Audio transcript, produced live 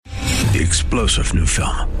The explosive new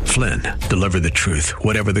film, Flynn, deliver the truth,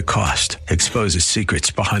 whatever the cost. Exposes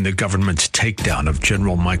secrets behind the government's takedown of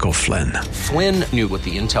General Michael Flynn. Flynn knew what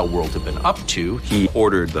the intel world had been up to. He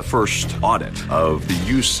ordered the first audit of the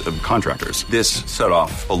use of contractors. This set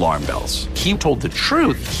off alarm bells. He told the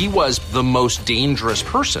truth. He was the most dangerous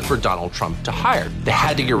person for Donald Trump to hire. They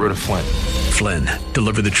had to get rid of Flynn. Flynn,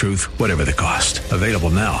 deliver the truth, whatever the cost. Available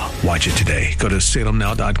now. Watch it today. Go to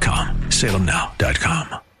salemnow.com.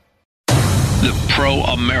 salemnow.com. The Pro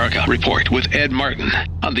America Report with Ed Martin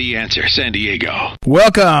on The Answer San Diego.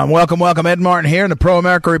 Welcome. Ed Martin here in the Pro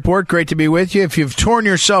America Report. Great to be with you. If you've torn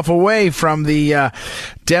yourself away from the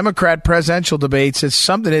Democrat presidential debates, it's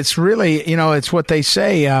something, it's really, it's what they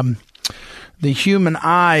say. The human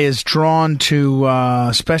eye is drawn to,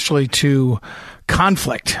 especially to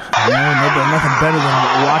conflict. Nothing better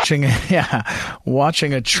than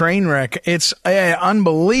watching a train wreck. It's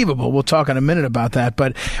unbelievable. We'll talk in a minute about that.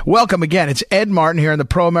 But welcome again. It's Ed Martin here in the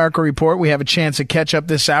Pro America Report. We have a chance to catch up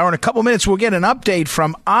this hour. In a couple minutes, we'll get an update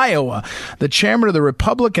from Iowa. The chairman of the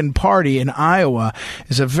Republican Party in Iowa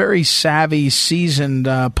is a very savvy, seasoned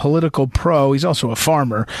political pro. He's also a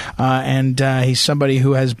farmer, and he's somebody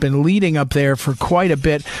who has been leading up there for quite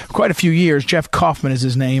a few years. Jeff Kaufman is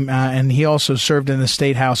his name, and he also served in the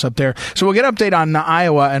state house up there. So we'll get an update on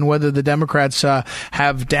Iowa and whether the Democrats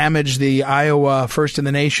have damaged the Iowa First in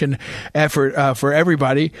the Nation effort for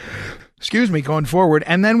everybody. Going forward.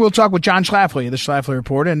 And then we'll talk with John Schlafly, the Schlafly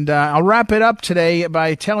Report. And I'll wrap it up today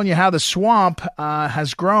by telling you how the swamp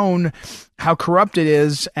has grown, how corrupt it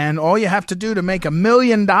is, and all you have to do to make $1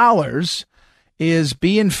 million is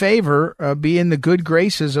be in favor, be in the good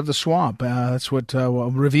graces of the swamp. That's what we'll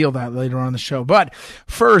reveal that later on in the show. But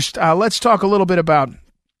first, let's talk a little bit about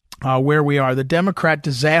where we are. The Democrat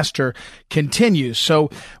disaster continues. So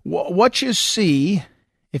what you see,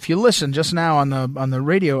 if you listen just now on the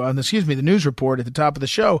radio, the news report at the top of the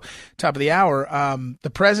show, top of the hour, the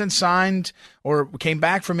president signed or came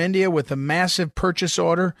back from India with a massive purchase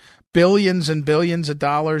order. Billions and billions of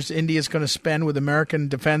dollars India's going to spend with American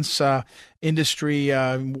defense industry,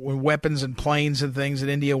 weapons and planes and things that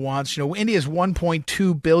India wants. India's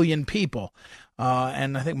 1.2 billion people,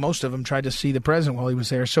 and I think most of them tried to see the president while he was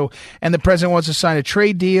there. So, and the president wants to sign a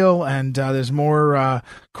trade deal, and there's more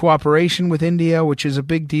cooperation with India, which is a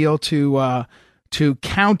big deal to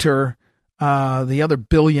counter the other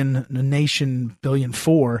billion nation,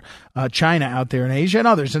 China out there in Asia and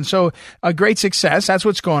others. And so a great success. That's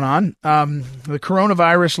what's going on. The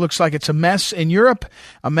coronavirus looks like it's a mess in Europe,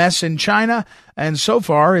 a mess in China. And so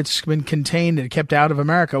far it's been contained and kept out of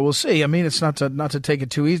America. We'll see. I mean, it's not to take it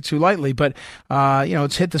too lightly, but,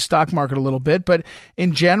 it's hit the stock market a little bit. But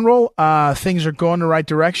in general, things are going the right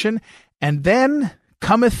direction. And then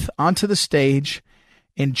cometh onto the stage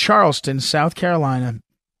in Charleston, South Carolina,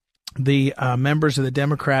 the members of the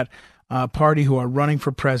Democrat Party who are running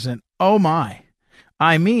for president. Oh my.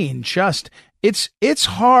 I mean, it's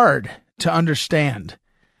hard to understand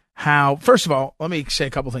how, first of all, let me say a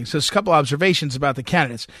couple things. There's a couple observations about the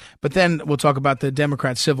candidates, but then we'll talk about the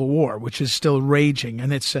Democrat Civil War, which is still raging,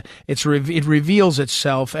 and it reveals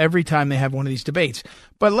itself every time they have one of these debates.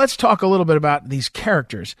 But let's talk a little bit about these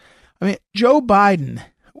characters. I mean, Joe Biden,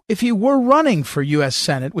 if he were running for U.S.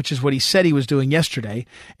 Senate, which is what he said he was doing yesterday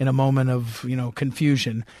in a moment of,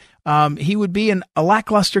 confusion, he would be a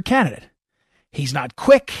lackluster candidate. He's not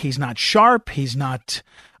quick. He's not sharp. He's not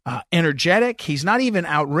energetic. He's not even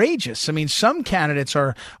outrageous. I mean, some candidates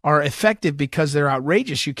are effective because they're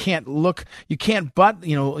outrageous. You can't look at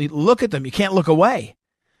them. You can't look away.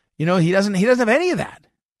 He doesn't have any of that.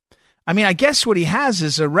 I mean, I guess what he has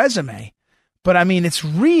is a resume. But I mean, it's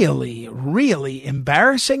really, really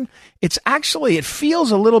embarrassing. It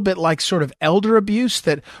feels a little bit like sort of elder abuse.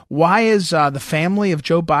 That why is the family of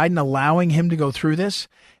Joe Biden allowing him to go through this?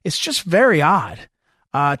 It's just very odd.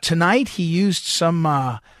 Tonight he used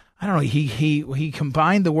some, he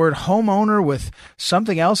combined the word homeowner with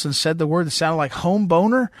something else and said the word that sounded like home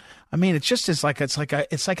boner. I mean, it's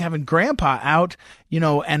like having grandpa out,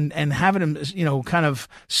 and having him, kind of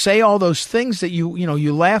say all those things that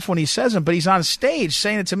you laugh when he says them, but he's on stage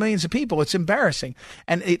saying it to millions of people. It's embarrassing.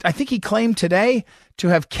 And I think he claimed today to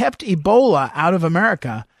have kept Ebola out of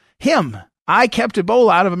America. I kept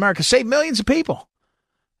Ebola out of America, saved millions of people.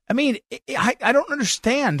 I mean, I don't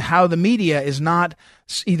understand how the media is not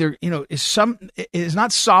is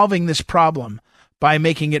not solving this problem by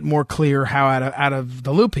making it more clear how out of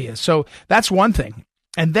the loop he is. So that's one thing.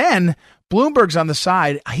 And then Bloomberg's on the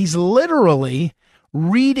side. He's literally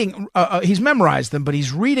reading, he's memorized them, but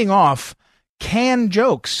he's reading off canned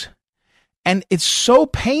jokes. And it's so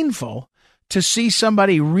painful to see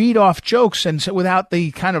somebody read off jokes and without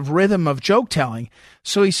the kind of rhythm of joke telling.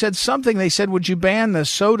 So he said something. They said, would you ban the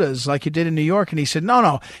sodas like you did in New York? And he said,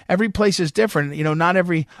 no, every place is different.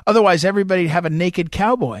 Otherwise everybody'd have a naked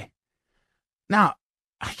cowboy. Now,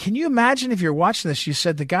 can you imagine if you're watching this, you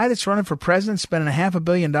said the guy that's running for president spending $500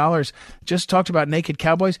 million just talked about naked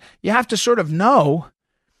cowboys. You have to sort of know.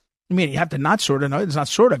 I mean, you have to not sort of know. It's not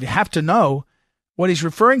sort of. You have to know. What he's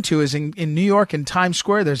referring to is in New York in Times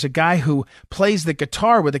Square, there's a guy who plays the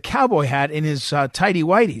guitar with a cowboy hat in his tighty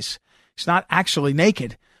whities. He's not actually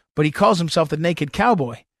naked, but he calls himself the naked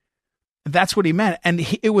cowboy. That's what he meant. And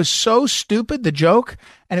it was so stupid, the joke,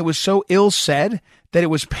 and it was so ill said that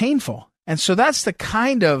it was painful. And so that's the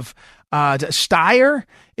kind of Steyer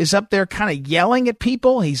is up there kind of yelling at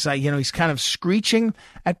people. He's he's kind of screeching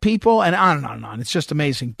at people and on and on and on. It's just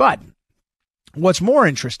amazing. But what's more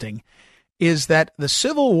interesting is that the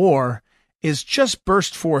Civil War is just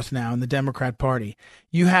burst forth now in the Democrat Party.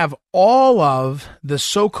 You have all of the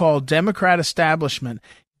so-called Democrat establishment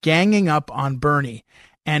ganging up on Bernie.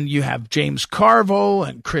 And you have James Carville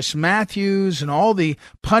and Chris Matthews and all the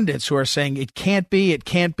pundits who are saying it can't be, it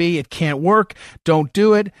can't work, don't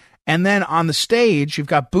do it. And then on the stage, you've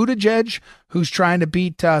got Buttigieg, who's trying to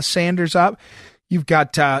beat Sanders up. You've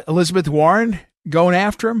got Elizabeth Warren going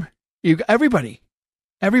after him. You've got everybody,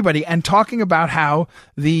 and talking about how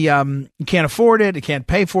you can't afford it, you can't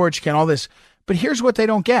pay for it, you can't all this. But here's what they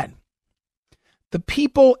don't get. The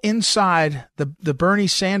people inside the Bernie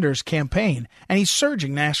Sanders campaign, and he's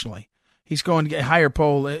surging nationally. He's going to get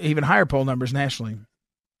even higher poll numbers nationally.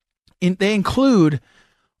 They include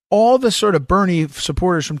all the sort of Bernie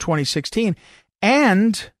supporters from 2016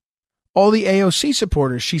 and all the AOC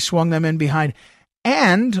supporters. She swung them in behind.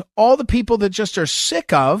 And all the people that just are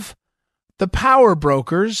sick of the power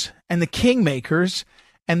brokers and the kingmakers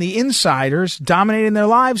and the insiders dominating their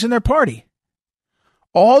lives and their party.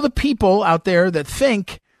 All the people out there that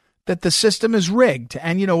think that the system is rigged.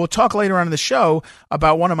 And, we'll talk later on in the show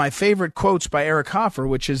about one of my favorite quotes by Eric Hoffer,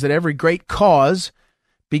 which is that every great cause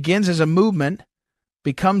begins as a movement,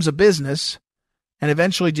 becomes a business, and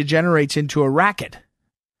eventually degenerates into a racket.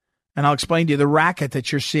 And I'll explain to you the racket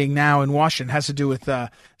that you're seeing now in Washington has to do with 6-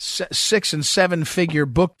 and 7-figure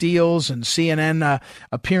book deals and CNN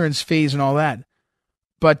appearance fees and all that.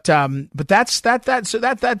 But that's that. So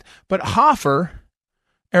that. But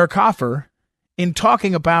Eric Hoffer, in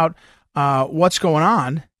talking about what's going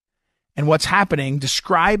on and what's happening,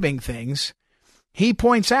 describing things, he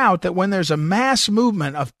points out that when there's a mass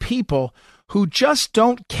movement of people who just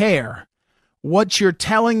don't care what you're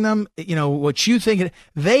telling them, what you think,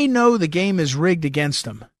 they know the game is rigged against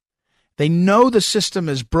them. They know the system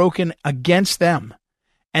is broken against them.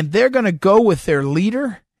 And they're going to go with their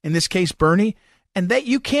leader, in this case, Bernie, and that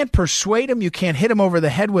you can't persuade them. You can't hit them over the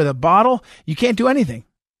head with a bottle. You can't do anything.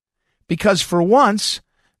 Because for once,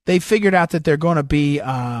 they figured out that they're going to be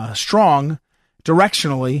strong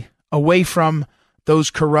directionally away from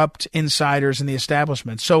those corrupt insiders in the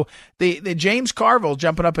establishment. So the James Carville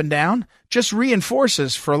jumping up and down just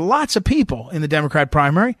reinforces for lots of people in the Democrat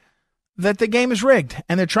primary that the game is rigged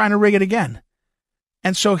and they're trying to rig it again.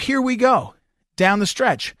 And so here we go down the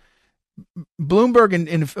stretch. Bloomberg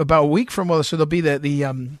in about a week from, so there'll be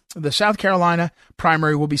the South Carolina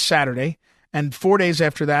primary will be Saturday. And 4 days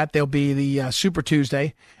after that, there'll be the Super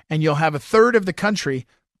Tuesday. And you'll have a third of the country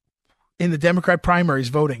in the Democrat primaries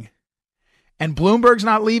voting. And Bloomberg's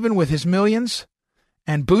not leaving with his millions,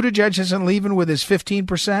 and Buttigieg isn't leaving with his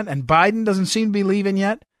 15%, and Biden doesn't seem to be leaving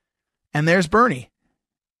yet. And there's Bernie.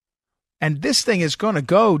 And this thing is going to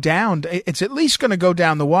go down. It's at least going to go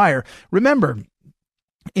down the wire. Remember,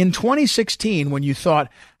 in 2016, when you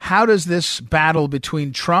thought, how does this battle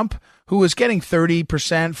between Trump, who was getting 30%,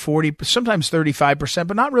 40%, sometimes 35%,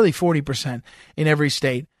 but not really 40% in every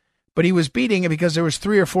state, but he was beating it because there was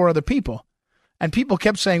 3 or 4 other people. And people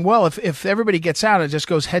kept saying, well, if everybody gets out, it just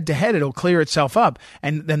goes head to head, it'll clear itself up.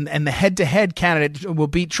 And the head to head candidate will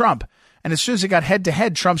beat Trump. And as soon as it got head to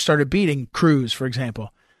head, Trump started beating Cruz, for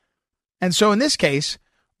example. And so in this case,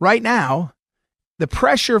 right now, the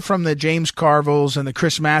pressure from the James Carvilles and the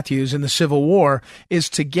Chris Matthews in the Civil War is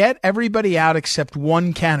to get everybody out except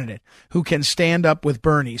one candidate who can stand up with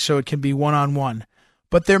Bernie so it can be one-on-one.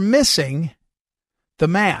 But they're missing the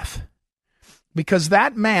math. Because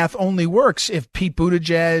that math only works if Pete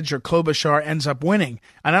Buttigieg or Klobuchar ends up winning.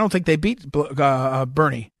 And I don't think they beat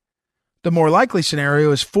Bernie. The more likely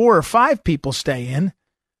scenario is 4 or 5 people stay in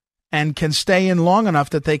and can stay in long enough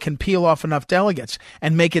that they can peel off enough delegates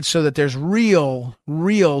and make it so that there's real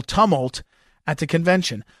tumult at the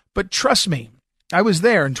convention. But trust me, I was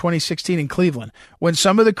there in 2016 in Cleveland when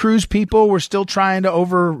some of the Cruz people were still trying to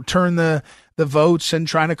overturn the votes and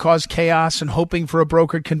trying to cause chaos and hoping for a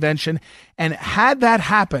brokered convention. And had that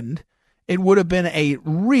happened, it would have been a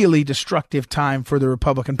really destructive time for the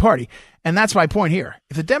Republican Party. And that's my point here.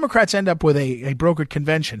 If the Democrats end up with a brokered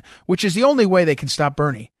convention, which is the only way they can stop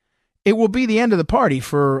Bernie, it will be the end of the party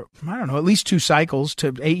for, I don't know, at least 2 cycles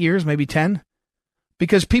to 8 years, maybe 10,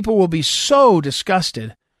 because people will be so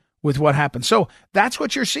disgusted with what happened. So that's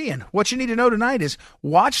what you're seeing. What you need to know tonight is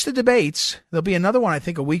watch the debates. There'll be another one, I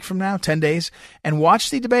think, a week from now, 10 days, and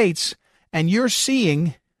watch the debates, and you're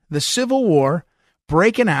seeing the Civil War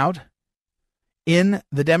breaking out in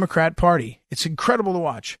the Democrat Party. It's incredible to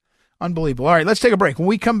watch. Unbelievable. All right, let's take a break. When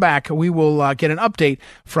we come back, we will get an update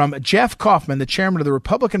from Jeff Kaufman, the chairman of the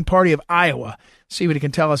Republican Party of Iowa. See what he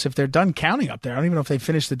can tell us if they're done counting up there. I don't even know if they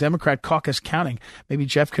finished the Democrat caucus counting. Maybe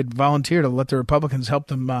Jeff could volunteer to let the Republicans help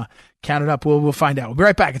them count it up. We'll find out. We'll be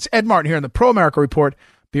right back. It's Ed Martin here on the Pro America Report.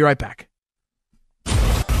 Be right back.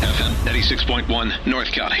 FM 96.1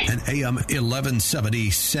 North County and AM 1170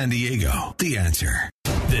 San Diego. The Answer.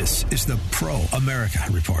 This is the Pro America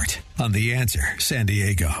Report on The Answer San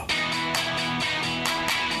Diego.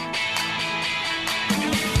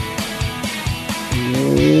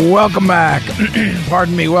 Welcome back.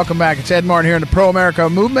 Pardon me. Welcome back. It's Ed Martin here in the Pro America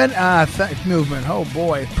Movement. Movement. Oh,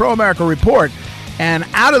 boy. Pro America Report. And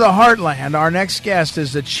out of the heartland, our next guest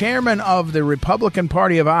is the chairman of the Republican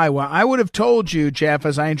Party of Iowa. I would have told you, Jeff,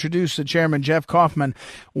 as I introduced the chairman, Jeff Kaufman,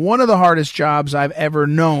 one of the hardest jobs I've ever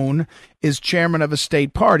known is chairman of a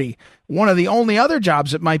state party. One of the only other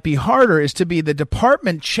jobs that might be harder is to be the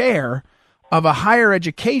department chair of a higher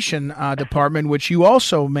education department, which you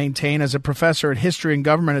also maintain as a professor at history and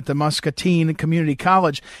government at the Muscatine Community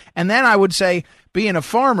College. And then I would say, being a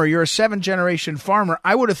farmer, you're a 7th-generation farmer.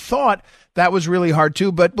 I would have thought that was really hard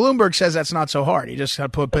too, but Bloomberg says that's not so hard. You just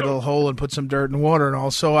got to put a little hole and put some dirt and water and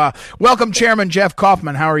all. So welcome, Chairman Jeff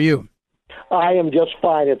Kaufman. How are you? I am just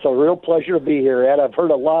fine. It's a real pleasure to be here, Ed. I've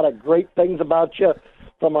heard a lot of great things about you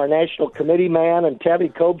from our national committee man and Tabby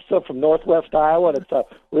Kobsa from Northwest Iowa, and it's a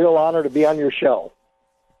real honor to be on your show.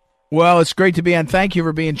 Well, it's great to be on. Thank you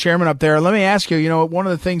for being chairman up there. Let me ask you, one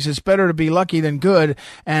of the things is better to be lucky than good,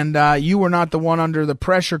 and you were not the one under the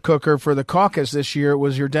pressure cooker for the caucus this year. It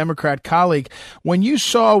was your Democrat colleague. When you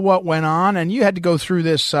saw what went on, and you had to go through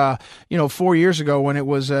this, 4 years ago when it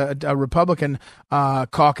was a Republican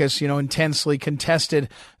caucus, intensely contested.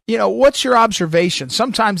 What's your observation?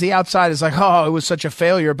 Sometimes the outside is like, oh, it was such a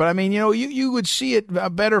failure. But, I mean, you would see it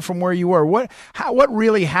better from where you were. What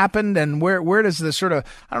really happened, and where does the sort of,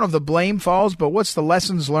 I don't know if the blame falls, but what's the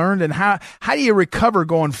lessons learned, and how do you recover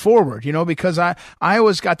going forward? Because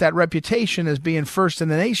Iowa's got that reputation as being first in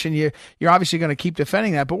the nation. You're obviously going to keep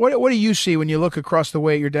defending that. But what do you see when you look across the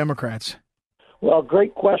way at your Democrats? Well,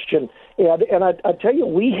 great question. And I tell you,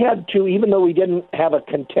 we had to, even though we didn't have a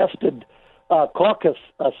contested caucus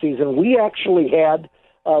season, we actually had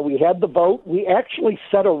the vote. We actually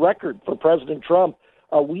set a record for President Trump.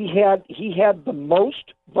 He had the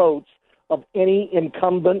most votes of any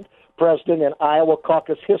incumbent president in Iowa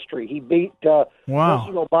caucus history. He beat President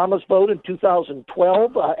Obama's vote in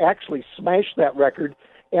 2012, actually smashed that record.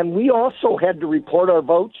 And we also had to report our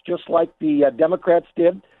votes just like the Democrats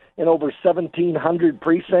did in over 1,700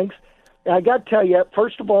 precincts. I got to tell you,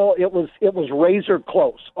 first of all, it was razor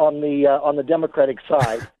close on the Democratic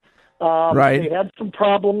side. Right. They had some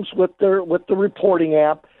problems with the reporting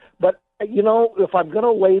app, but if I'm going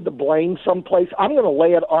to lay the blame someplace, I'm going to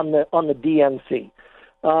lay it on the DNC.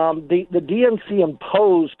 The DNC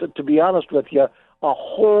imposed, to be honest with you, a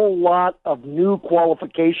whole lot of new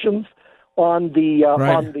qualifications on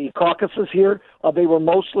the caucuses here. They were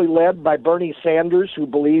mostly led by Bernie Sanders, who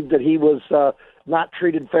believed that he was not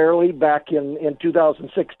treated fairly back in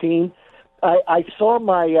 2016. I saw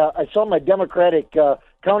my Democratic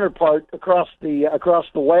counterpart across the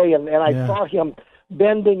way, and I saw him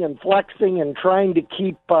bending and flexing and trying to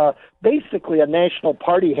keep basically a national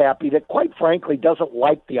party happy that, quite frankly, doesn't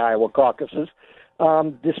like the Iowa caucuses.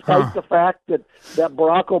 Despite the fact that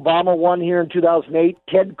Barack Obama won here in 2008,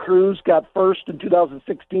 Ted Cruz got first in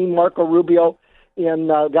 2016, Marco Rubio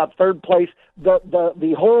got third place.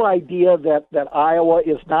 The whole idea that Iowa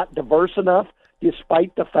is not diverse enough,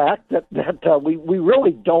 despite the fact that we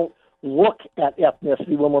really don't look at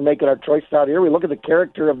ethnicity when we're making our choice out here. We look at the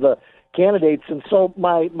character of the candidates. And so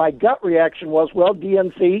my gut reaction was, well,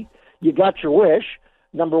 DNC, you got your wish,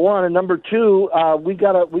 number one. And number two, we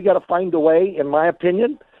gotta find a way, in my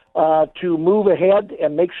opinion, to move ahead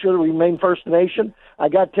and make sure that we remain first in the nation. I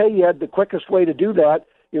got to tell you, Ed, the quickest way to do that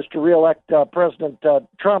is to reelect President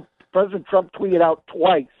Trump. President Trump tweeted out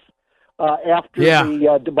twice after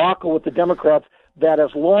the debacle with the Democrats that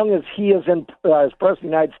as long as he is in as President of the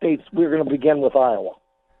United States, we're going to begin with Iowa.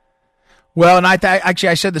 Well, and I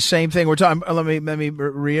said the same thing. We're talking. Let me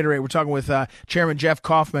reiterate. We're talking with Chairman Jeff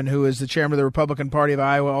Kaufman, who is the chairman of the Republican Party of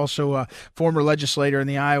Iowa, also a former legislator in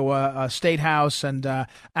the Iowa State House, and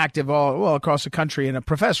active all across the country, and a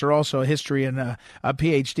professor also, a history and a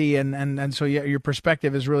PhD, and so your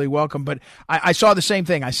perspective is really welcome. But I saw the same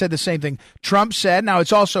thing. I said the same thing. Trump said. Now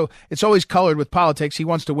it's always colored with politics. He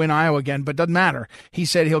wants to win Iowa again, but doesn't matter. He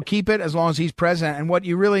said he'll keep it as long as he's president. And what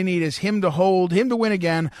you really need is him to win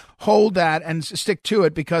again. Hold that and stick to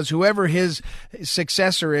it, because whoever his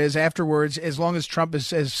successor is afterwards, as long as Trump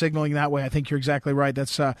is signaling that way, I think you're exactly right.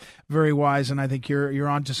 That's very wise, and I think you're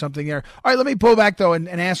onto something there. All right, let me pull back though and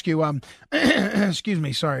ask you. Excuse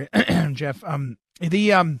me, sorry, Jeff.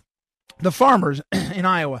 The farmers in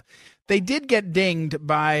Iowa, they did get dinged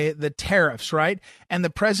by the tariffs, right? And the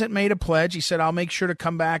president made a pledge. He said, I'll make sure to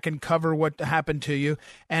come back and cover what happened to you.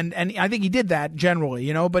 And I think he did that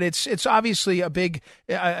generally, but it's obviously a big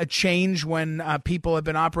a change when people have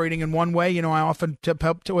been operating in one way. I often,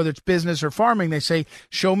 whether it's business or farming, they say,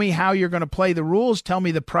 show me how you're going to play the rules. Tell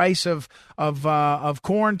me the price of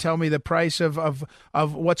corn. Tell me the price of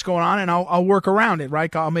what's going on, and I'll work around it,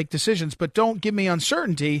 right? I'll make decisions, but don't give me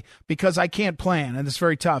uncertainty, because I can't plan, and it's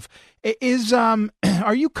very tough.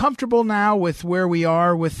 Are you comfortable now with where we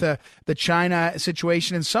are with the China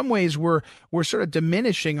situation? In some ways, we're sort of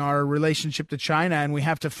diminishing our relationship to China, and we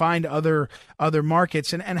have to find other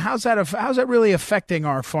markets. And how's that really affecting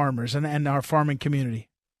our farmers and our farming community?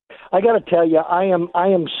 I got to tell you, I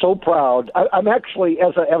am so proud. I'm actually,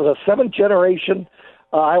 as a seventh generation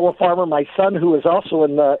Iowa farmer. My son, who is also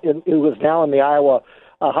who is now in the Iowa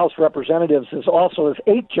House of Representatives, is also his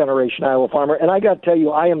eighth generation Iowa farmer. And I got to tell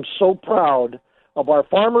you, I am so proud of our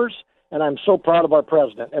farmers, and I'm so proud of our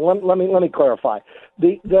president. And let me clarify.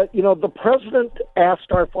 The president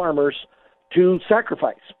asked our farmers to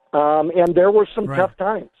sacrifice, and there were some tough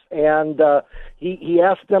times. And he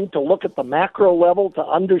asked them to look at the macro level to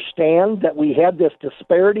understand that we had this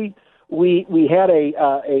disparity. We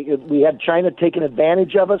had China taking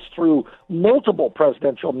advantage of us through multiple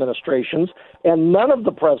presidential administrations, and none of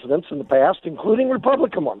the presidents in the past, including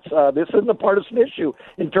Republican ones, this isn't a partisan issue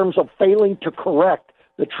in terms of failing to correct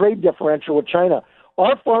the trade differential with China.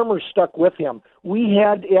 Our farmers stuck with him. We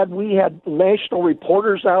had national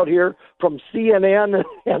reporters out here from CNN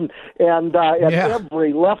and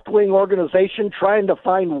every left-wing organization trying to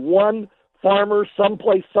find one farmer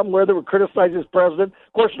someplace, somewhere that would criticize his president.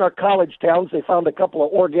 Of course, in our college towns, they found a couple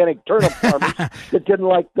of organic turnip farmers that didn't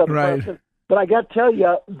like the president. But I got to tell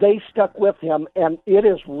you, they stuck with him, and it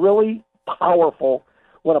is really powerful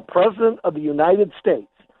when a president of the United States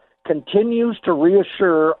continues to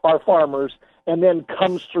reassure our farmers and then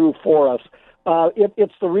comes through for us.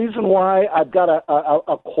 It's the reason why I've got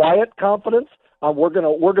a quiet confidence. We're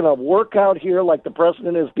gonna work out here like the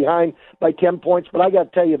president is behind by 10 points, but I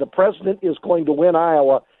got to tell you, the president is going to win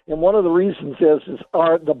Iowa, and one of the reasons is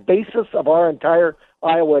the basis of our entire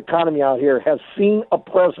Iowa economy out here has seen a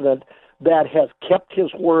president that has kept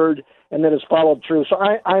his word and that has followed through. So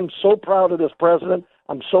I'm so proud of this president.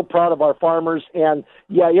 I'm so proud of our farmers, and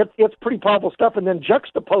it's pretty powerful stuff. And then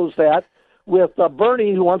juxtapose that with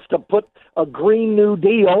Bernie, who wants to put a Green New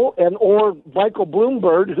Deal, or Michael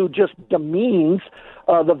Bloomberg, who just demeans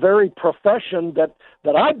the very profession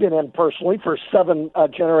that I've been in personally for 7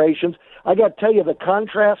 generations. I got to tell you, the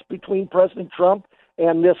contrast between President Trump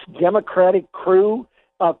and this Democratic crew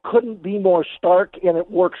couldn't be more stark, and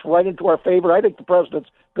it works right into our favor. I think the president's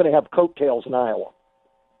going to have coattails in Iowa.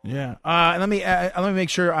 Yeah. Let me make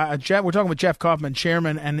sure. Jeff, we're talking with Jeff Kaufman,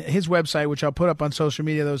 chairman, and his website, which I'll put up on social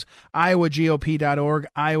media, those iowagop.org,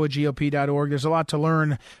 iowagop.org. There's a lot to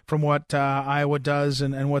learn from what Iowa does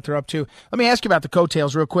and what they're up to. Let me ask you about the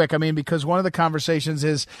coattails real quick. I mean, because one of the conversations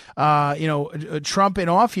is, Trump in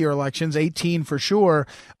off-year elections, 18 for sure,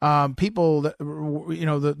 people,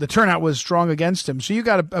 the turnout was strong against him. So you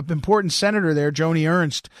got an important senator there, Joni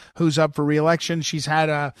Ernst, who's up for re-election. She's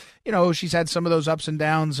had she's had some of those ups and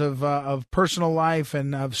downs of personal life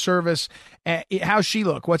and of service. How's she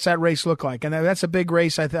look? What's that race look like? And that's a big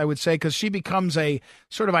race, I would say, because she becomes a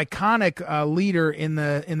sort of iconic leader in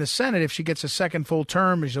the Senate if she gets a second full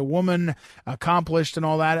term. She's a woman, accomplished, and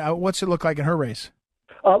all that. What's it look like in her race?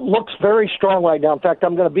 Looks very strong right now. In fact,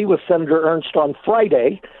 I'm going to be with Senator Ernst on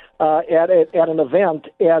Friday at an event,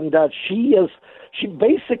 and she's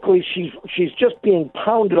just being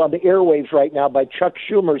pounded on the airwaves right now by Chuck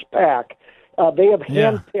Schumer's PAC. They have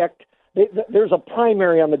handpicked. There's a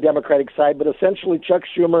primary on the Democratic side, but essentially Chuck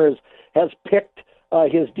Schumer has picked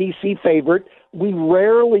his D.C. favorite. We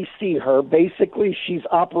rarely see her. Basically, she's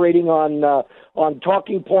operating on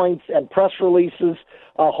talking points and press releases,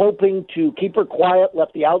 hoping to keep her quiet,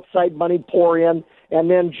 let the outside money pour in, and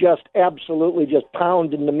then just absolutely just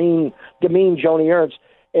pound and demean Joni Ernst.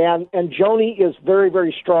 And Joni is very,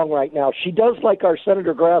 very strong right now. She does like our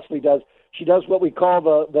Senator Grassley does. She does what we call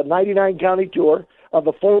the 99 county tour of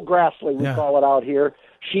the full Grassley, we call it out here.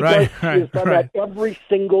 She has done that every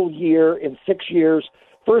single year in 6 years.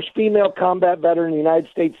 First female combat veteran in the United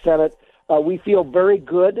States Senate. We feel very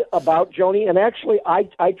good about Joni. And actually,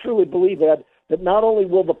 I truly believe, Ed, that not only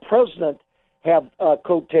will the president have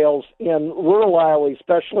coattails in rural Iowa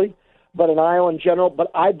especially, but in Iowa in general,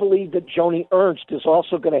 but I believe that Joni Ernst is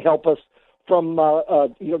also going to help us from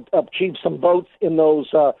achieve some votes in those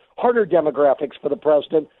harder demographics for the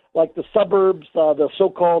president, like the suburbs, the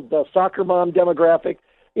so-called soccer mom demographic.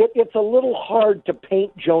 It's a little hard to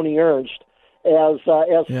paint Joni Ernst as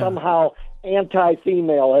somehow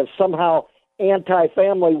anti-female, as somehow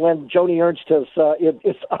anti-family, when Joni Ernst is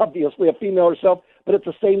obviously a female herself, but at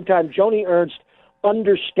the same time, Joni Ernst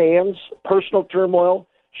understands personal turmoil.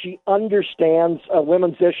 She understands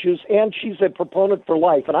women's issues, and she's a proponent for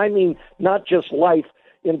life. And I mean not just life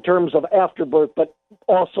in terms of afterbirth, but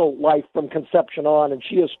also life from conception on. And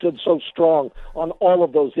she has stood so strong on all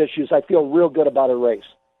of those issues. I feel real good about her race.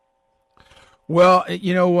 Well,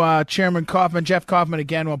 Chairman Kaufman, Jeff Kaufman,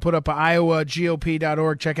 again, we'll put up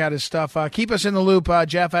iowagop.org. Check out his stuff. Keep us in the loop,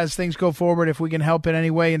 Jeff, as things go forward, if we can help in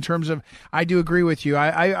any way in terms of, I do agree with you.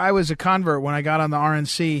 I was a convert when I got on the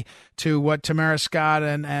RNC to what Tamara Scott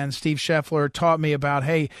and Steve Scheffler taught me about,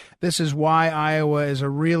 hey, this is why Iowa is a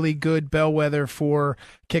really good bellwether for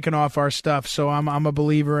kicking off our stuff. So I'm a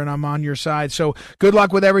believer, and I'm on your side. So good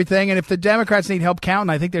luck with everything. And if the Democrats need help counting,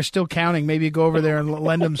 I think they're still counting. Maybe you go over there and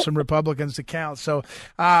lend them some Republicans to count. So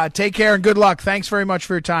take care and good luck. Thanks very much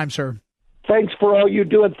for your time, sir. Thanks for all you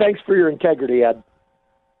do, and thanks for your integrity, Ed.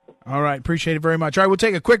 All right. Appreciate it very much. All right. We'll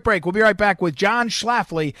take a quick break. We'll be right back with John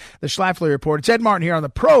Schlafly, the Schlafly Report. It's Ed Martin here on the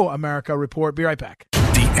Pro America Report. Be right back.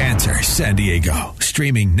 The Answer San Diego,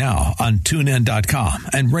 streaming now on TuneIn.com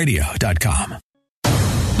and Radio.com.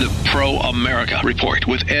 The Pro America Report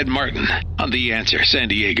with Ed Martin on The Answer San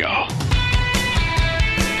Diego.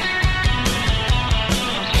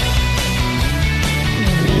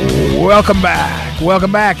 Welcome back.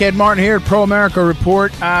 Welcome back. Ed Martin here at Pro America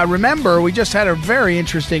Report. Remember, we just had a very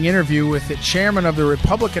interesting interview with the chairman of the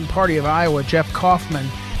Republican Party of Iowa, Jeff Kaufman.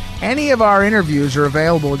 Any of our interviews are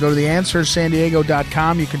available. Go to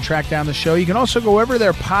theanswersandiego.com. You can track down the show. You can also go wherever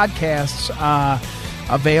their podcasts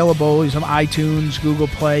available. Some iTunes, Google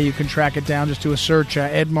Play. You can track it down. Just do a search,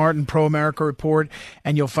 Ed Martin, Pro America Report,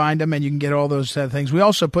 and you'll find them, and you can get all those things. We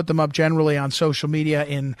also put them up generally on social media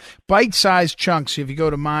in bite-sized chunks. If you go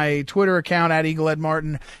to my Twitter account, at Eagle Ed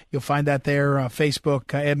Martin, you'll find that there.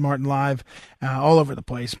 Facebook, Ed Martin Live, all over the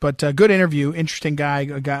place. But good interview. Interesting guy,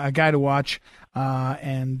 a guy to watch.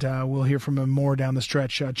 And we'll hear from him more down the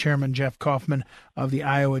stretch. Chairman Jeff Kaufman of the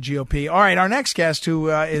Iowa GOP. All right, our next guest, who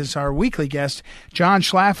is our weekly guest, John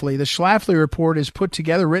Schlafly. The Schlafly Report is put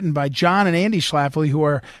together, written by John and Andy Schlafly, who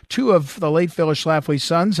are two of the late Phyllis Schlafly's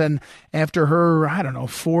sons. And after her,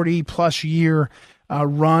 40-plus year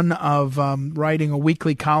run of writing a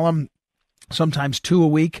weekly column, sometimes two a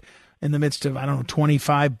week, in the midst of,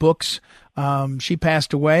 25 books, she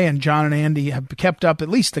passed away, and John and Andy have kept up at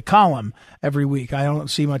least the column every week. I don't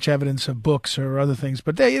see much evidence of books or other things,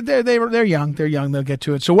 but they're young. They're young. They'll get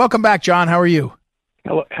to it. So welcome back, John. How are you?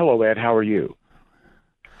 Hello, Ed. How are you?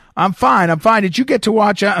 I'm fine. Did you get to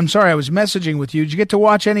watch? I'm sorry, I was messaging with you. Did you get to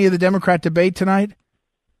watch any of the Democrat debate tonight?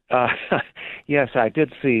 Yes, I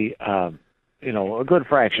did see. A good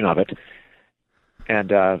fraction of it,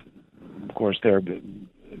 and of course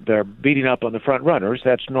they're beating up on the front runners.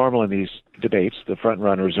 That's normal in these debates. The front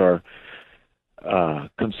runners are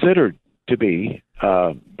considered to be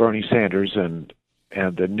Bernie Sanders and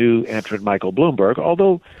the new entrant Michael Bloomberg.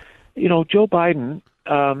 Although, Joe Biden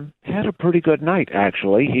had a pretty good night,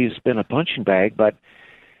 actually. He's been a punching bag, but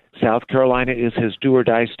South Carolina is his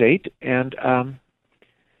do-or-die state, and,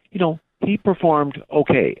 he performed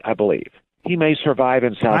okay, I believe. He may survive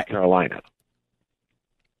in South Carolina.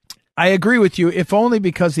 I agree with you, if only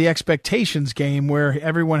because the expectations game, where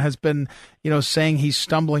everyone has been, saying he's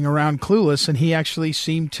stumbling around clueless, and he actually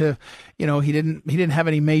seemed to, he didn't have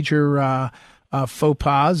any major faux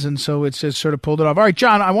pas, and so it's just sort of pulled it off. All right,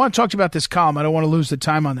 John, I want to talk to you about this column. I don't want to lose the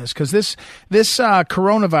time on this, because this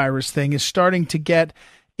coronavirus thing is starting to get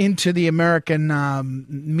into the American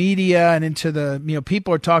media and into the,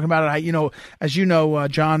 people are talking about it. As you know,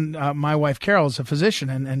 John, my wife Carol is a physician,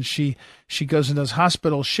 and she goes and does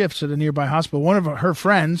hospital shifts at a nearby hospital. One of her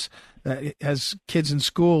friends that has kids in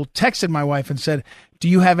school texted my wife and said, "Do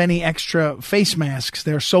you have any extra face masks?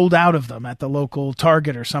 They're sold out of them at the local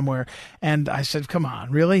Target or somewhere." And I said, "Come on,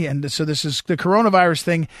 really?" And so this is the coronavirus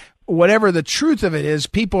thing. Whatever the truth of it is,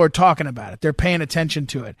 people are talking about it. They're paying attention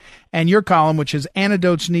to it. And your column, which is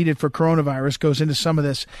Antidotes Needed for Coronavirus, goes into some of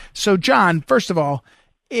this. So, John, first of all,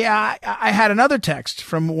 I had another text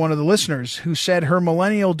from one of the listeners who said her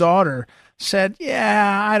millennial daughter said,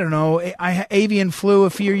 I don't know, avian flu a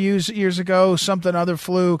few years ago, something other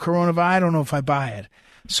flu, coronavirus. I don't know if I buy it.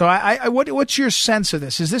 So what's your sense of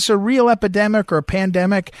this? Is this a real epidemic or a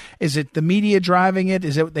pandemic? Is it the media driving it?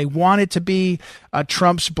 Is it they want it to be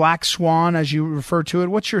Trump's black swan, as you refer to it?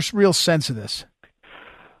 What's your real sense of this?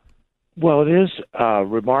 Well, it is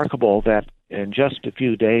remarkable that in just a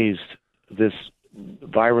few days, this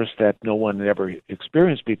virus that no one had ever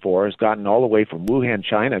experienced before has gotten all the way from Wuhan,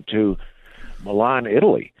 China, to Milan,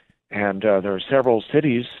 Italy. And there are several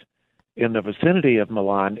cities in the vicinity of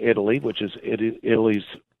Milan, Italy, which is Italy's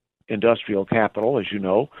industrial capital, as you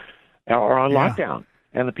know, are on lockdown.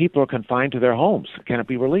 And the people are confined to their homes, cannot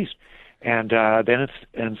be released. And then it's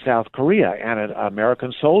in South Korea, and an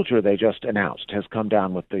American soldier they just announced has come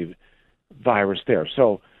down with the virus there.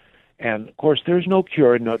 So, and of course, there's no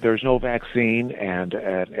cure, there's no vaccine, and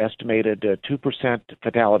an estimated 2%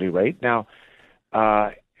 fatality rate. Now,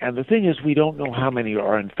 and the thing is, we don't know how many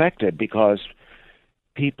are infected because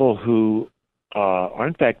people who are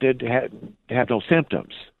infected have no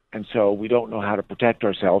symptoms, and so we don't know how to protect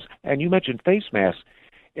ourselves. And you mentioned face masks,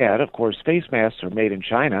 Ed. Of course, face masks are made in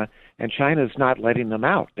China, and China's not letting them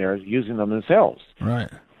out. They're using them themselves. Right.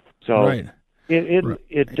 So right.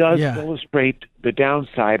 It does illustrate the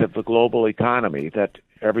downside of the global economy that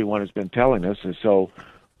everyone has been telling us is so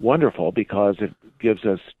wonderful because it gives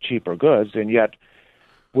us cheaper goods, and yet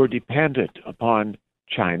we're dependent upon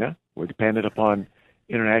China. We're dependent upon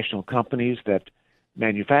international companies that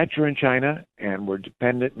manufacture in China, and we're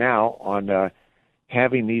dependent now on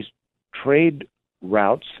having these trade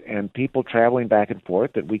routes and people traveling back and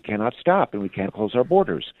forth that we cannot stop, and we can't close our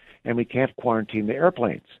borders, and we can't quarantine the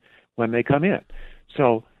airplanes when they come in.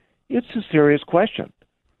 So it's a serious question.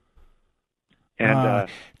 And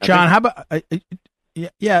John, how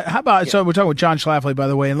about so we're talking with John Schlafly, by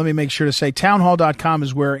the way, and let me make sure to say townhall.com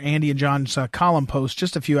is where Andy and John's column post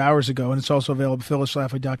just a few hours ago, and it's also available at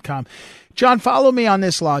phyllisschlafly.com. John, follow me on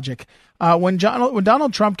this logic. When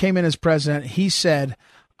Donald Trump came in as president, he said,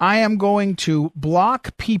 "I am going to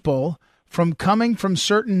block people from coming from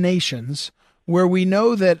certain nations where we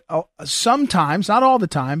know that sometimes, not all the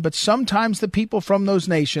time, but sometimes the people from those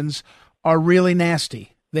nations are really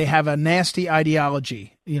nasty. They have a nasty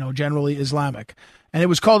ideology, generally Islamic." And it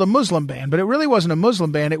was called a Muslim ban, but it really wasn't a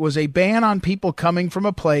Muslim ban. It was a ban on people coming from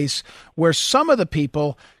a place where some of the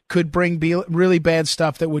people could bring really bad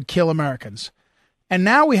stuff that would kill Americans. And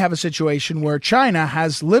now we have a situation where China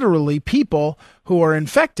has literally people who are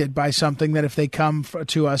infected by something that if they come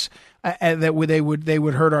to us, that they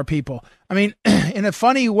would hurt our people. I mean, in a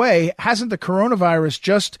funny way, hasn't the coronavirus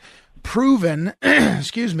just proven,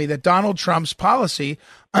 that Donald Trump's policy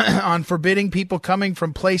on forbidding people coming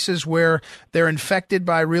from places where they're infected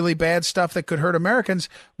by really bad stuff that could hurt Americans,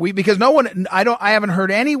 because I haven't heard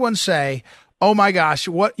anyone say, "Oh my gosh,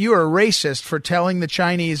 you are a racist for telling the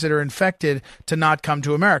Chinese that are infected to not come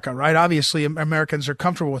to America," right? Obviously, Americans are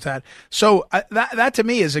comfortable with that. So that to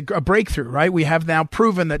me is a breakthrough, right? We have now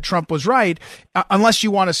proven that Trump was right, unless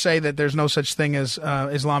you want to say that there's no such thing as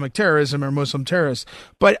Islamic terrorism or Muslim terrorists.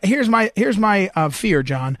 But here's my fear,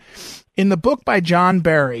 John. In the book by John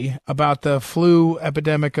Barry about the flu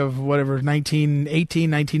epidemic of whatever,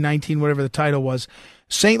 1918, 1919, whatever the title was,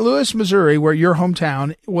 St. Louis, Missouri, where your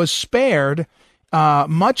hometown, was spared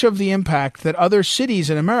much of the impact that other cities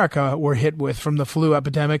in America were hit with from the flu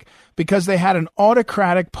epidemic because they had an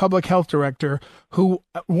autocratic public health director who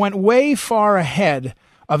went way far ahead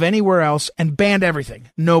of anywhere else and banned everything.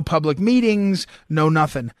 No public meetings, no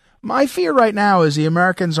nothing. My fear right now is the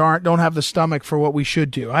Americans don't have the stomach for what we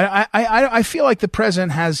should do. I feel like the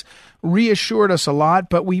president has reassured us a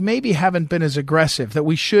lot, but we maybe haven't been as aggressive, that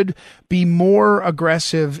we should be more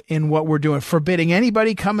aggressive in what we're doing, forbidding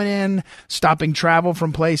anybody coming in, stopping travel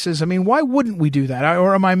from places. I mean, why wouldn't we do that?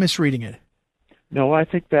 Or am I misreading it? No, I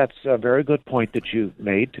think that's a very good point that you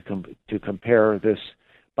made to compare this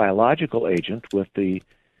biological agent with the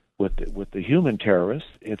human terrorists.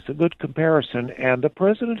 It's a good comparison, and the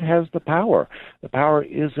president has the power. The power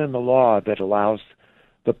is in the law that allows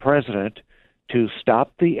the president to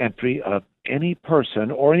stop the entry of any person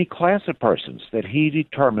or any class of persons that he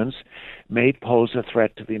determines may pose a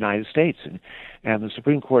threat to the United States. And the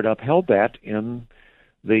Supreme Court upheld that in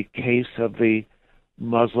the case of the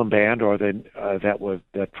Muslim ban, or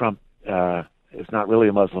that Trump is not really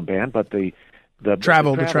a Muslim ban, but the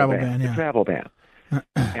travel ban.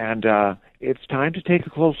 And it's time to take a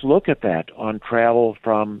close look at that on travel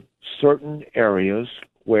from certain areas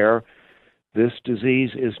where this disease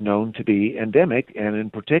is known to be endemic, and in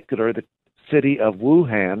particular the city of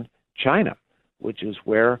Wuhan, China, which is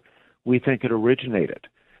where we think it originated,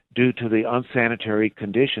 due to the unsanitary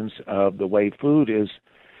conditions of the way food is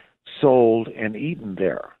sold and eaten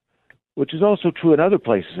there, which is also true in other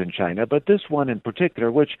places in China, but this one in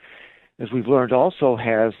particular, which, as we've learned, also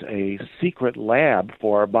has a secret lab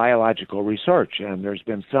for biological research, and there's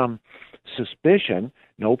been some suspicion,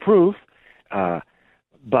 no proof,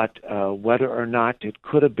 but whether or not it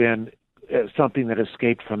could have been something that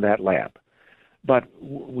escaped from that lab. But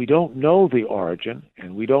we don't know the origin,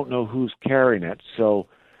 and we don't know who's carrying it, so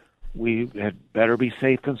we had better be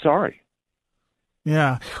safe than sorry.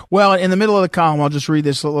 Yeah. Well, in the middle of the column, I'll just read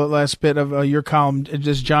this last bit of your column.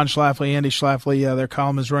 Just John Schlafly, Andy Schlafly, their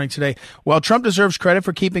column is running today. While Trump deserves credit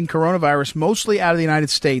for keeping coronavirus mostly out of the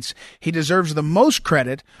United States, he deserves the most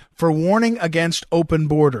credit for warning against open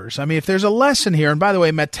borders. I mean, if there's a lesson here, and by the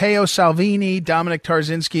way, Matteo Salvini, Dominic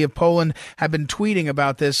Tarczynski of Poland have been tweeting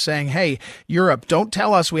about this, saying, hey, Europe, don't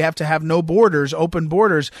tell us we have to have no borders, open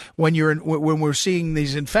borders, when we're seeing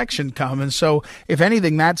these infections come. And so, if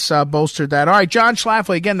anything, that's bolstered that. All right, John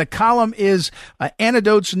Schlafly, again, the column is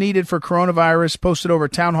Antidotes Needed for Coronavirus, posted over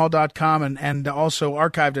at townhall.com and also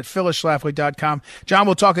archived at phyllisschlafly.com. John,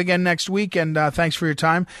 we'll talk again next week, and thanks for your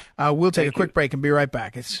time. We'll take a quick break and be right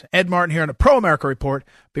back. It's Ed Martin here on the Pro America Report.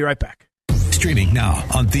 Be right back. Streaming now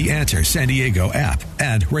on The Answer San Diego app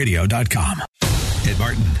and radio.com. Ed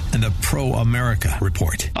Martin and the Pro America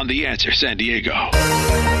Report on The Answer San Diego.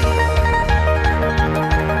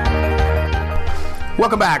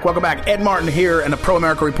 Welcome back. Ed Martin here and the Pro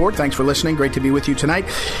America Report. Thanks for listening. Great to be with you tonight.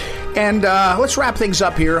 And let's wrap things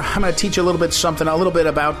up here. I'm going to teach you a little bit something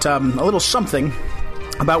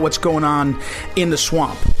about what's going on in the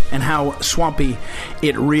swamp and how swampy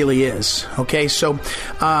it really is. Okay, so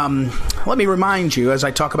let me remind you, as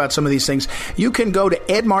I talk about some of these things, you can go to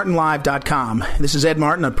edmartinlive.com. This is Ed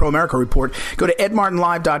Martin, a Pro America Report. Go to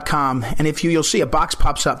edmartinlive.com, and if you'll see a box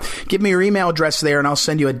pops up. Give me your email address there, and I'll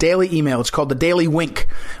send you a daily email. It's called the Daily Wink,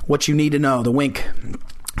 what you need to know, the Wink.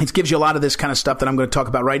 It gives you a lot of this kind of stuff that I'm going to talk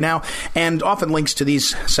about right now, and often links to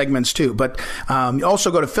these segments too. But also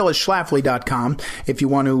go to phyllisschlafly.com if you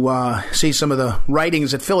want to see some of the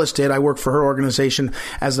writings that Phyllis did. I work for her organization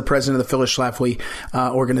as the president of the Phyllis Schlafly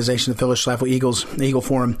organization, the Phyllis Schlafly Eagle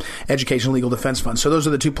Forum Educational Legal Defense Fund. So those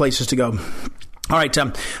are the two places to go. All right,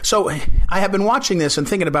 so I have been watching this and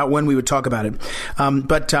thinking about when we would talk about it.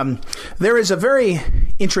 But there is a very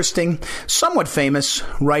interesting, somewhat famous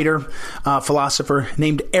writer, philosopher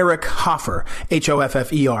named Eric Hoffer,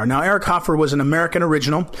 Hoffer. Now, Eric Hoffer was an American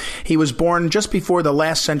original. He was born just before the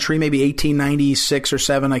last century, maybe 1896 or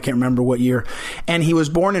 7, I can't remember what year. And he was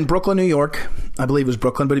born in Brooklyn, New York. I believe it was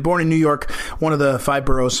Brooklyn, but he was born in New York, one of the 5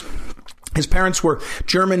 boroughs. His parents were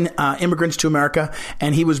German immigrants to America,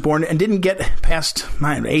 and he was born and didn't get past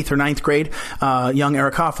 8th or 9th grade, young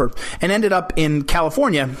Eric Hoffer, and ended up in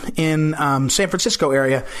California, in San Francisco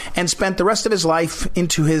area, and spent the rest of his life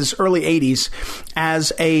into his early 80s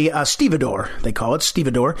as a stevedore. They call it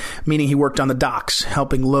stevedore, meaning he worked on the docks,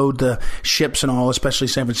 helping load the ships and all, especially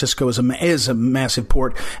San Francisco is a massive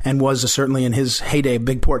port, and was certainly in his heyday a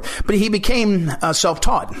big port. But he became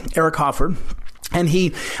self-taught, Eric Hoffer. And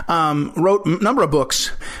he wrote a number of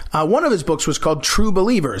books. One of his books was called True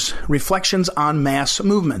Believers, Reflections on Mass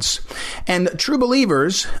Movements. And True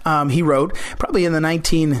Believers, he wrote probably in the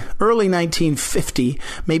early 1950,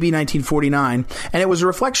 maybe 1949. And it was a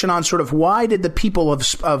reflection on sort of why did the people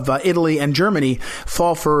of Italy and Germany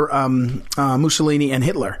fall for Mussolini and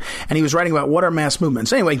Hitler. And he was writing about what are mass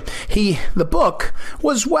movements. Anyway, the book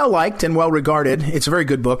was well liked and well regarded. It's a very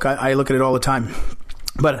good book. I look at it all the time.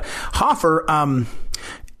 But Hoffer,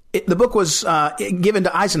 the book was given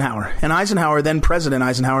to Eisenhower, and Eisenhower, then President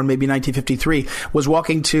Eisenhower, maybe 1953, was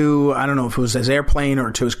walking to, I don't know if it was his airplane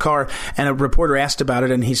or to his car, and a reporter asked about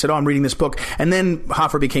it, and he said, oh, I'm reading this book. And then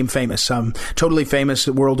Hoffer became famous, totally famous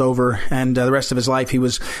the world over, and the rest of his life he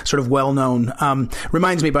was sort of well known.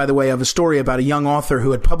 Reminds me, by the way, of a story about a young author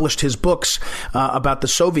who had published his books about the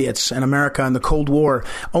Soviets and America and the Cold War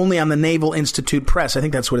only on the Naval Institute Press. I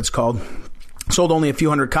think that's what it's called. Sold only a few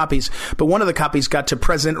hundred copies, but one of the copies got to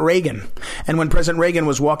President Reagan. And when President Reagan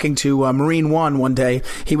was walking to Marine One day,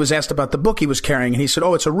 he was asked about the book he was carrying, and he said,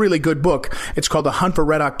 "Oh, it's a really good book. It's called The Hunt for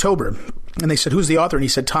Red October." And they said, "Who's the author?" And he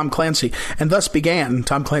said, "Tom Clancy." And thus began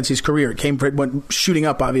Tom Clancy's career. It went shooting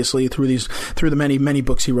up, obviously, through the many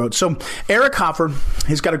books he wrote. So Eric Hoffer,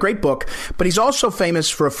 he's got a great book, but he's also famous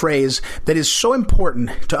for a phrase that is so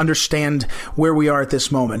important to understand where we are at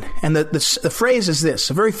this moment. And the phrase is this,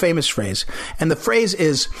 a very famous phrase. And the phrase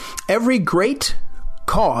is, every great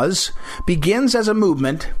cause begins as a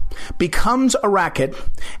movement, becomes a racket,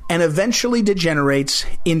 and eventually degenerates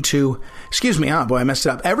into, I messed it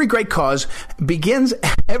up. Every great cause begins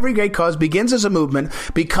as a movement,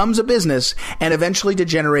 becomes a business, and eventually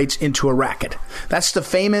degenerates into a racket. That's the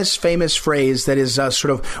famous phrase that is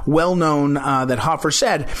sort of well known that Hoffer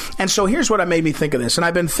said. And so here's what made me think of this. And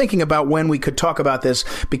I've been thinking about when we could talk about this,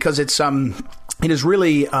 because it is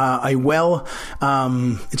really a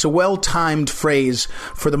well-timed phrase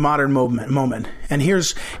for the modern moment. And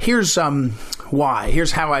here's why.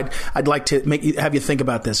 Here's how I'd like to have you think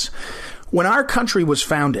about this. When our country was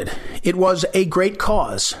founded, it was a great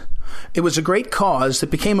cause. It was a great cause that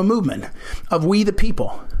became a movement of we the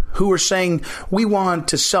people, who were saying we want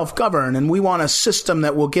to self-govern and we want a system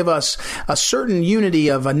that will give us a certain unity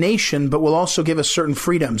of a nation, but will also give us certain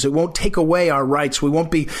freedoms. It won't take away our rights. We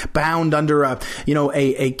won't be bound under a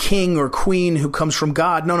king or queen who comes from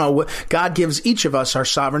God. No. God gives each of us our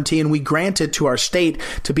sovereignty, and we grant it to our state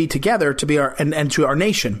to be together, to be and to our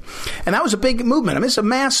nation. And that was a big movement. I mean, it's a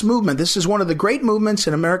mass movement. This is one of the great movements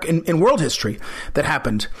in America, in world history, that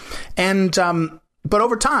happened. And, but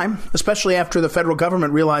over time, especially after the federal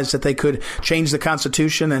government realized that they could change the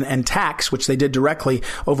Constitution and tax, which they did directly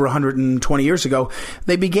over 120 years ago,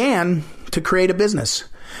 they began to create a business.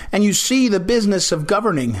 And you see the business of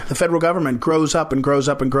governing, the federal government, grows up and grows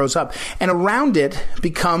up and grows up. And around it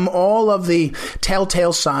become all of the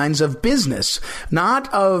telltale signs of business,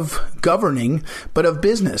 not of governing, but of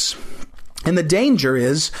business. And the danger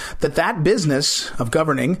is that business of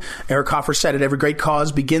governing, Eric Hoffer said it, every great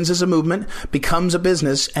cause begins as a movement, becomes a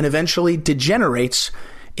business, and eventually degenerates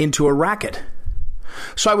into a racket.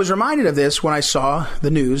 So I was reminded of this when I saw the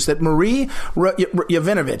news that Marie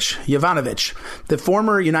Yovanovitch, the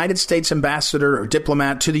former United States ambassador or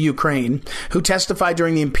diplomat to the Ukraine, who testified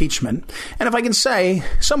during the impeachment, and if I can say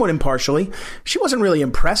somewhat impartially, she wasn't really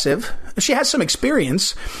impressive. She has some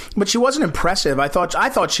experience, but she wasn't impressive. I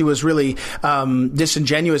thought she was really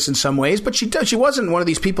disingenuous in some ways, but she wasn't one of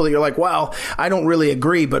these people that you're like, well, I don't really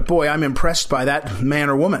agree, but boy, I'm impressed by that man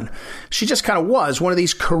or woman. She just kind of was one of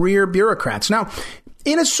these career bureaucrats. Now,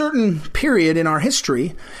 in a certain period in our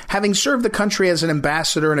history, having served the country as an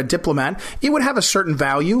ambassador and a diplomat, it would have a certain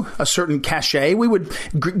value, a certain cachet. We would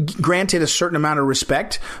grant it a certain amount of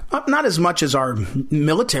respect, not as much as our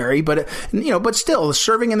military, but still,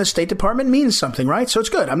 serving in the State Department means something, right? So it's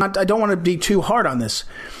good. I don't want to be too hard on this.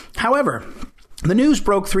 However, the news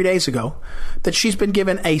broke 3 days ago that she's been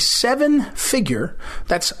given a 7-figure,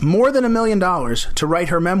 that's more than $1 million, to write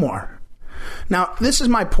her memoir. Now, this is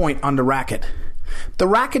my point on the racket. The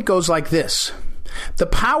racket goes like this. The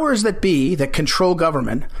powers that be that control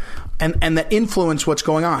government and that influence what's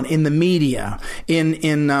going on in the media,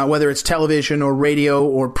 in whether it's television or radio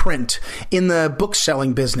or print, in the book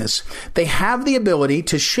selling business, they have the ability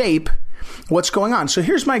to shape what's going on. So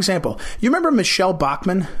here's my example. You remember Michelle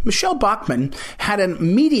Bachmann? Michelle Bachmann had a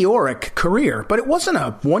meteoric career, but it wasn't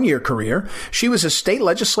a one-year career. She was a state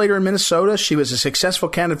legislator in Minnesota. She was a successful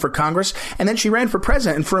candidate for Congress, and then she ran for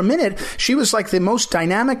president. And for a minute, she was like the most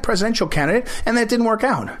dynamic presidential candidate, and that didn't work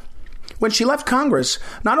out. When she left Congress,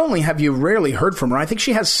 not only have you rarely heard from her, I think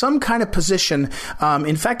she has some kind of position.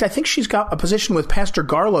 In fact, I think she's got a position with Pastor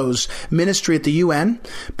Garlow's ministry at the UN,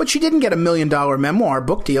 but she didn't get $1 million memoir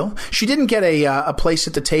book deal. She didn't get a place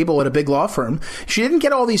at the table at a big law firm. She didn't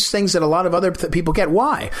get all these things that a lot of other people get.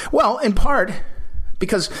 Why? Well, in part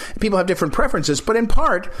because people have different preferences, but in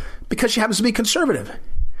part because she happens to be conservative.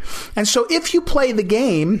 And so if you play the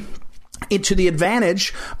game into the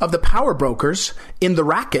advantage of the power brokers in the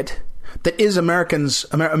racket that is America's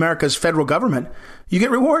federal government, you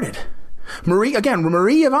get rewarded. Marie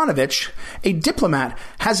Yovanovitch, a diplomat,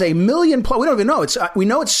 has $1 million. We don't even know. We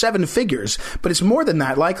know it's 7 figures, but it's more than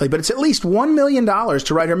that likely. But it's at least $1 million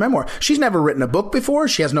to write her memoir. She's never written a book before.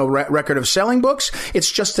 She has no record of selling books.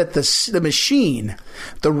 It's just that the machine,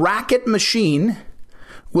 the racket machine,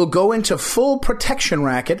 will go into full protection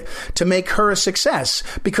racket to make her a success.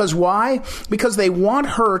 Because why? Because they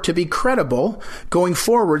want her to be credible going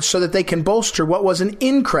forward so that they can bolster what was an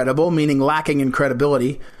incredible, meaning lacking in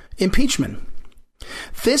credibility, impeachment.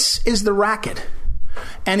 This is the racket.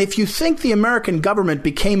 And if you think the American government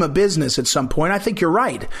became a business at some point, I think you're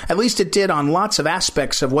right. At least it did on lots of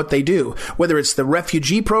aspects of what they do, whether it's the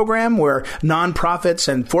refugee program where nonprofits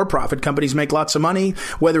and for-profit companies make lots of money,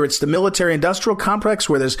 whether it's the military-industrial complex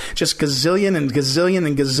where there's just gazillion and gazillion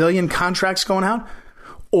and gazillion contracts going out,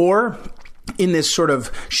 or in this sort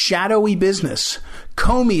of shadowy business.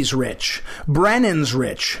 Comey's rich, Brennan's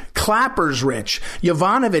rich, Clapper's rich,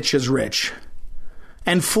 Yovanovitch is rich.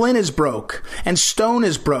 And Flynn is broke, and Stone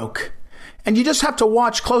is broke. And you just have to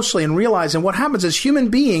watch closely and realize, and what happens is human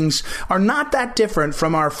beings are not that different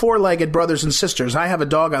from our four-legged brothers and sisters. I have a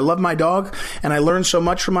dog. I love my dog, and I learn so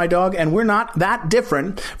much from my dog, and we're not that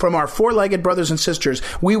different from our four-legged brothers and sisters.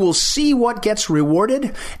 We will see what gets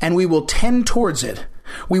rewarded, and we will tend towards it.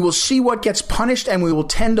 We will see what gets punished, and we will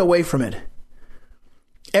tend away from it.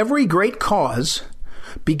 Every great cause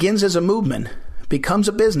begins as a movement, becomes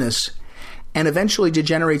a business, and eventually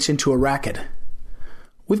degenerates into a racket.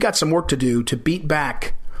 We've got some work to do to beat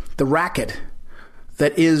back the racket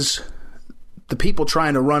that is the people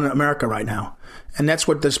trying to run America right now. And that's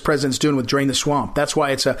what this president's doing with Drain the Swamp. That's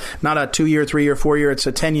why it's not a 2-year, 3-year, 4-year, it's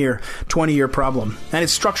a 10-year, 20-year problem. And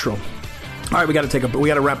it's structural. All right, we got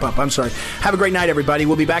to wrap up. I'm sorry. Have a great night, everybody.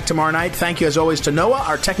 We'll be back tomorrow night. Thank you, as always, to Noah,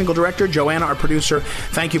 our technical director, Joanna, our producer.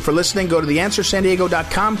 Thank you for listening. Go to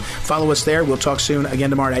theanswersandiego.com. Follow us there. We'll talk soon again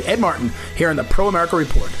tomorrow night. Ed Martin here on the Pro America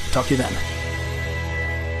Report. Talk to you then.